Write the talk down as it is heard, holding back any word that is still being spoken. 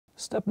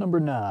Step number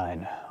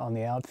 9. On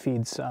the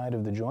outfeed side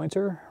of the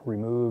jointer,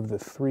 remove the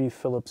 3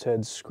 Phillips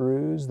head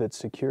screws that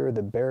secure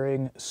the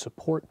bearing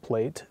support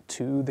plate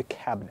to the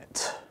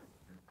cabinet.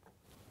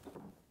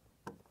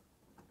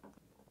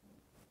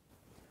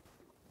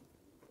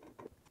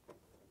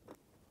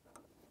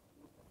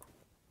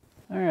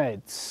 All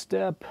right,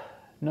 step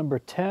number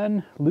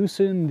 10,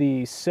 loosen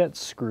the set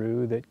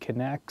screw that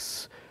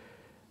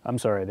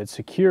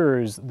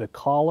secures the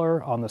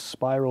collar on the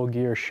spiral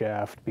gear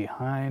shaft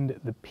behind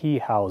the P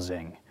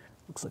housing.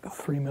 Looks like a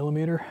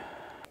 3mm.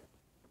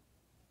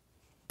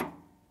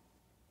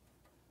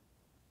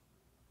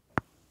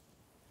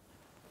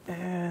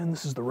 And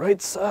this is the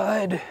right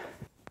side.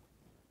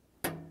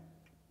 Looks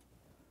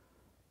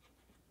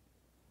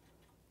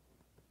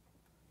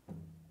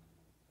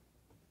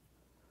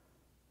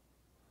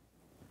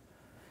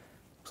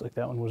like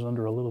that one was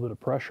under a little bit of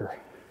pressure.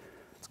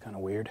 It's kind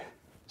of weird.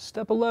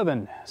 Step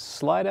 11,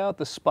 slide out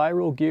the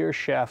spiral gear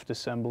shaft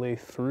assembly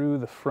through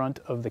the front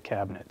of the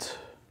cabinet.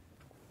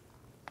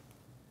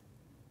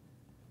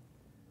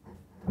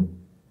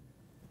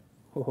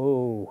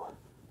 Whoa.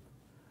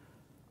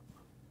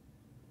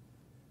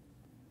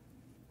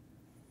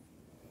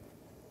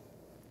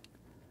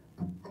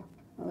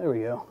 Oh, there we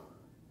go.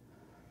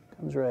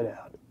 Comes right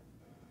out.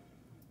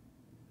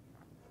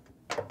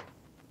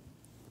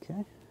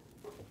 Okay.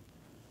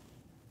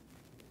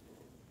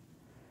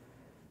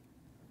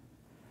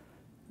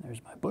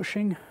 There's my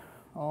bushing,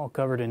 all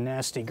covered in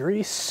nasty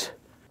grease.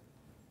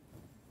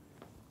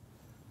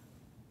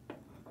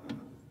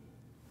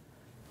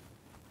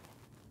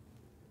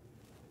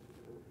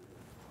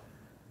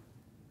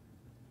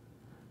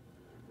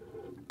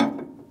 I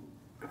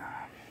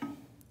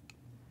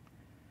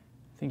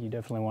think you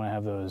definitely want to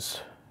have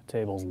those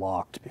tables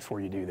locked before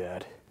you do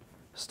that.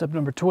 Step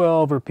number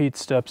 12, repeat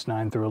steps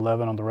 9 through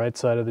 11 on the right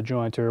side of the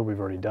jointer. We've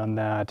already done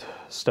that.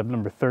 Step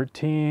number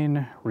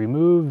 13,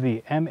 remove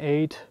the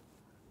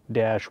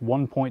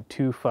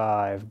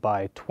M8-1.25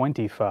 by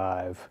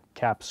 25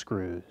 cap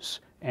screws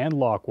and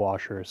lock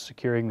washers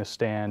securing the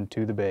stand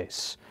to the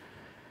base.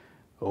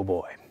 Oh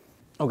boy.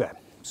 Okay,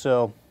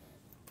 so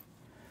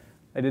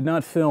I did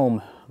not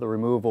film the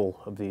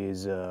removal of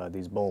these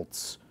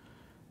bolts.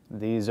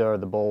 These are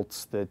the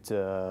bolts that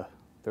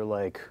they're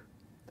like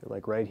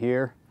right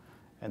here,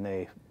 and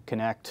they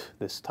connect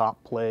this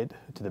top plate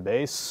to the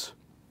base.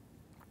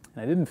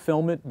 And I didn't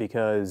film it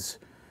because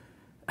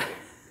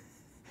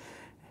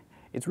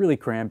it's really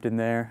cramped in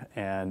there,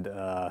 and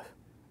I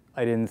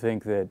didn't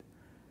think that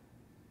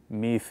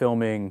me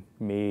filming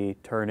me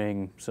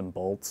turning some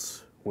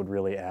bolts would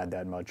really add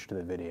that much to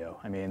the video.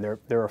 I mean,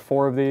 there are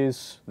 4 of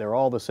these. They're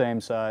all the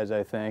same size,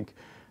 I think.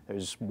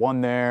 There's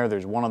one there,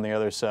 there's one on the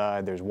other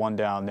side, there's one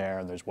down there,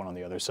 and there's one on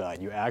the other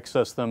side. You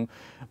access them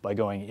by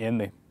going in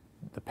the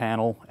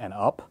panel and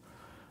up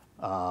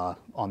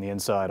on the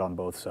inside on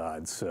both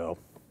sides, so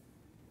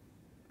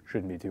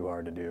shouldn't be too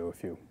hard to do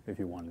if you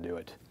want to do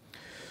it.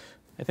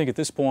 I think at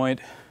this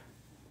point,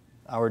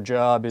 our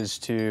job is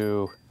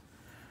to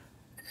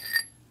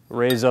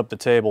raise up the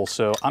table.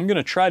 So I'm going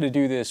to try to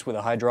do this with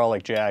a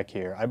hydraulic jack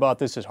here. I bought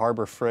this at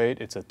Harbor Freight.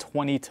 It's a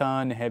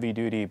 20-ton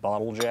heavy-duty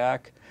bottle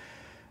jack.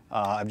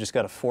 I've just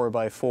got a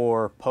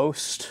 4x4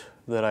 post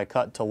that I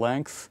cut to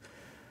length,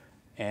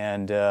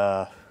 and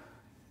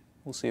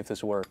we'll see if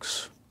this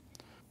works.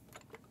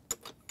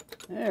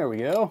 There we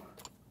go.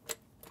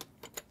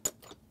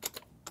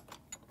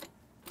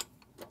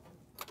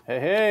 Hey,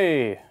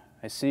 hey!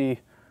 I see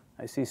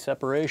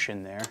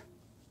separation there.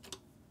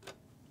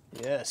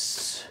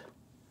 Yes.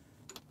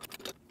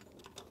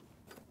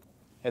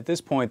 At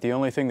this point, the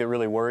only thing that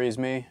really worries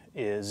me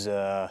is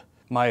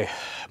my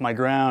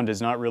ground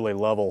is not really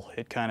level.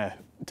 It kind of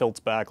tilts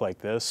back like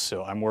this,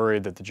 so I'm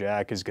worried that the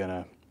jack is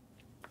gonna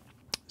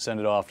send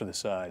it off to the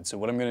side. So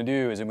what I'm gonna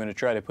do is I'm gonna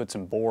try to put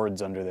some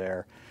boards under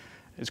there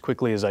as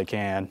quickly as I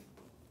can.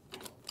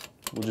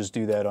 We'll just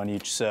do that on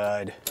each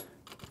side.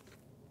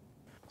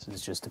 This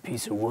is just a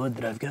piece of wood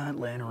that I've got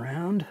laying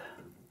around.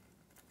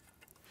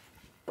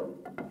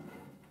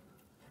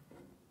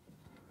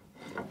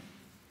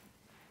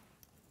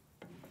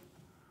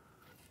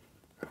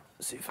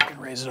 See if I can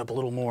raise it up a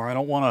little more. I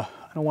don't want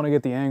to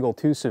get the angle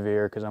too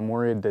severe because I'm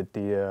worried that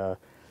the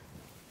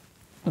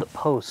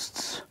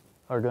posts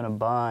are going to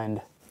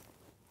bind.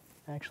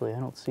 Actually, I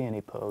don't see any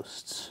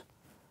posts.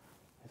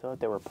 I thought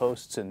there were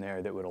posts in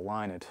there that would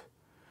align it.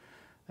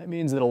 That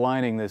means that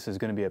aligning this is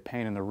going to be a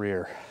pain in the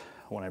rear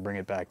when I bring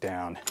it back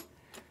down.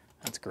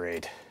 That's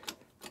great.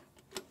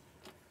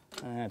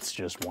 That's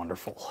just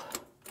wonderful.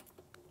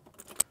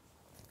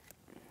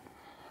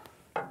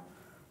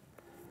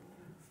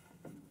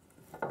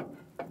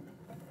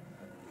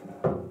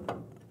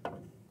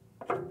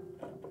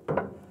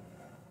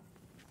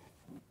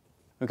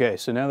 Okay,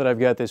 so now that I've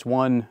got this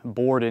one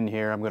board in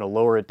here, I'm going to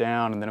lower it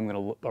down, and then I'm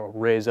going to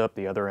raise up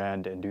the other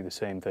end and do the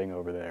same thing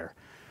over there.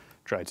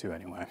 Try to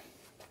anyway.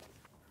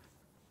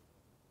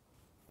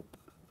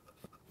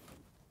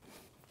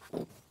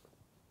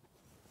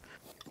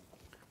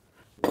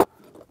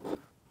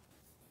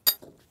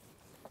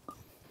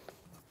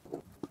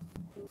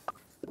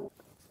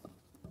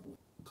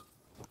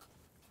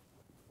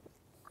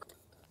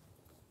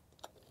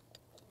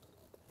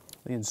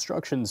 The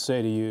instructions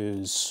say to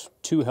use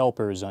 2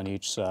 helpers on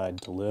each side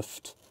to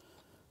lift.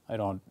 I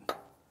don't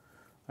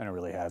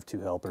really have 2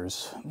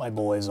 helpers. My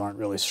boys aren't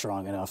really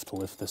strong enough to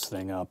lift this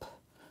thing up.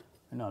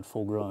 They're not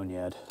full grown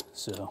yet,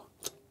 so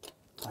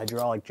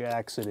hydraulic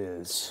jacks it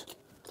is.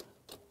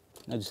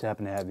 I just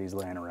happen to have these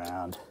laying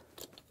around.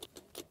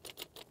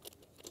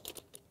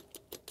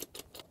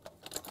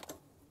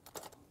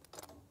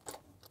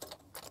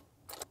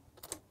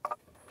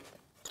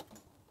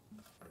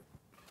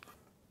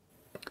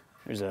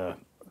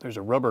 There's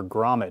a rubber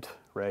grommet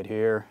right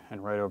here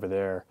and right over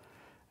there,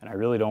 and I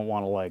really don't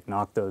want to like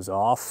knock those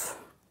off,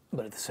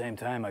 but at the same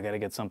time I got to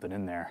get something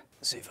in there.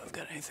 Let's see if I've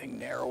got anything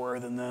narrower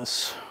than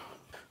this.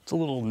 It's a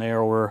little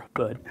narrower,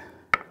 but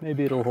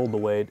maybe it'll hold the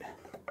weight.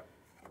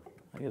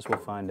 I guess we'll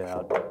find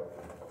out.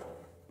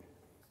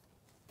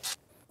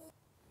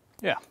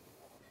 Yeah,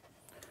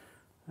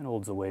 it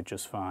holds the weight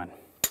just fine.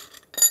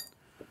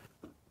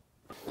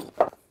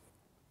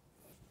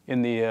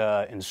 In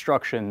the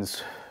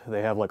instructions,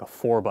 they have like a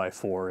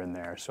 4x4 in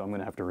there, so I'm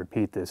gonna have to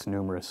repeat this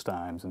numerous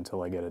times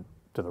until I get it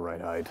to the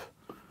right height.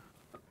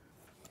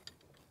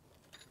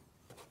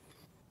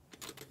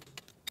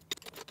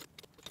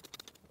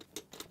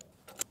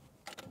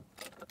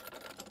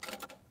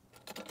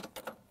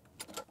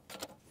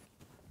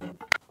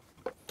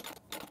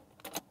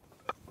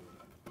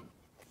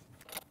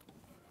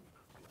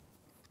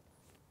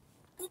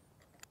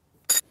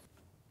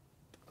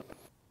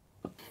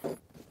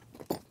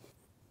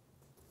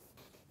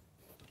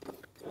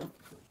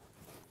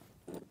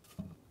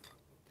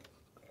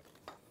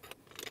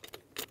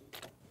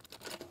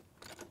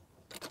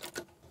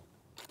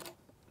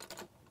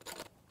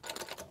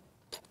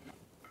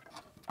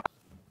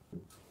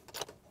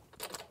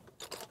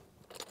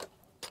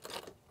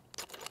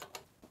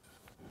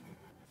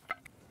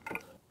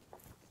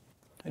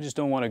 I just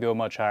don't want to go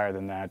much higher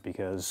than that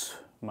because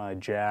my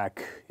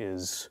jack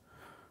is,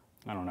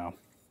 I don't know,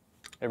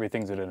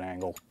 everything's at an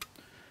angle.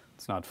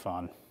 It's not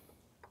fun.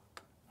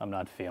 I'm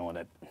not feeling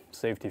it.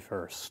 Safety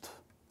first.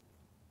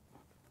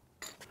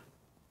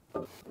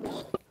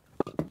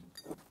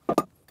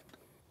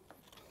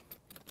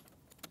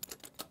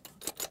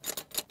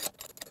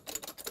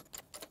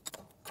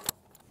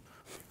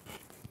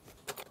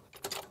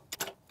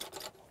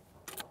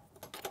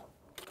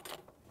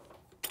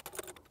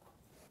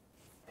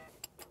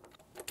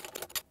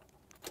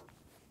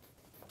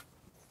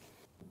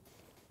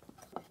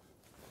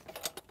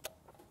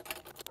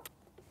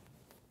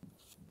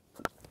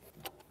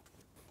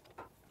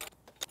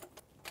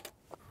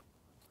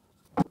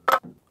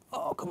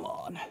 Oh, come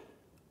on.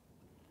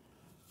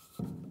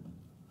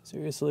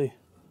 Seriously?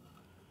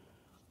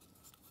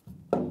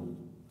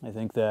 I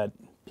think that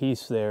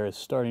piece there is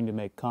starting to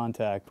make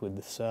contact with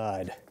the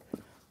side.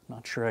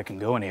 Not sure I can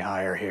go any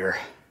higher here.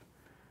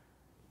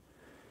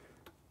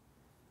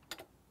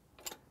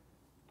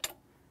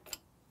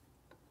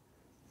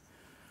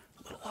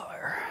 A little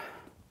higher.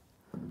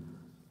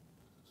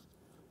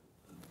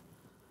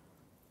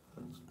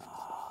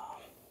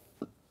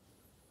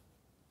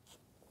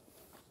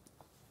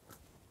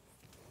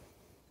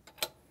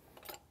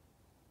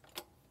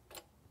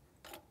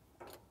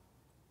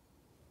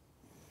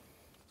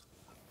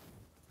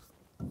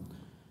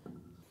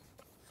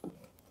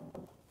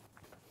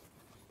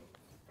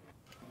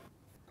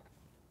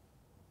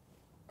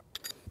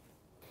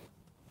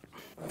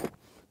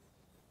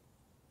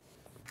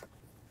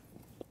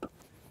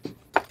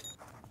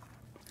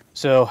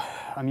 So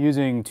I'm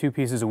using 2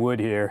 pieces of wood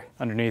here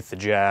underneath the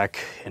jack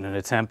in an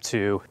attempt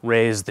to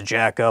raise the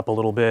jack up a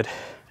little bit.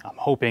 I'm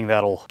hoping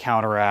that'll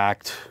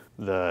counteract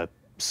the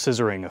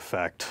scissoring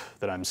effect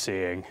that I'm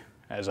seeing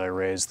as I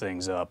raise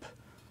things up.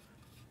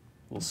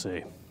 We'll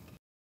see.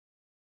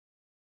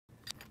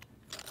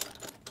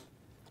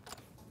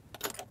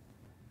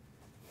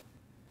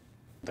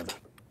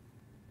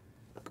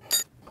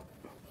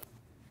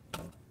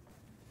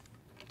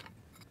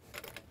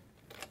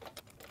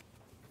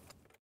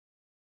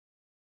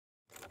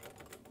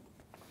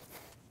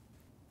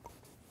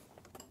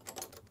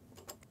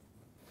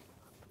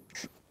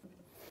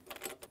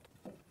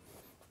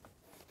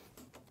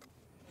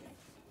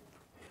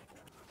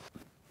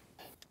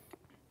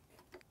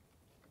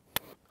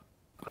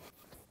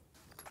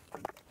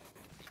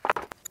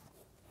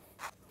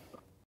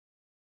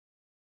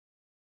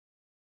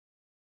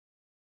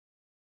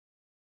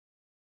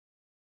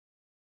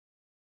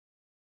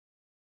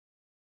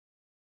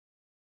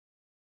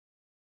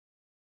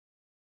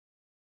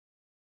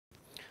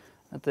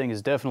 That thing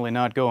is definitely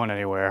not going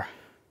anywhere.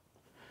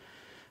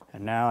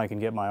 And now I can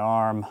get my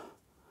arm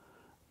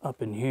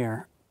up in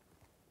here,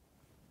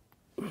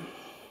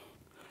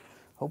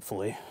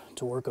 hopefully,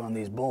 to work on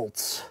these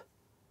bolts.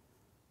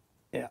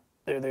 Yeah,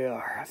 there they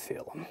are. I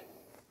feel them.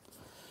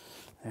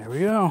 There we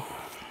go.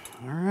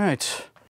 All right.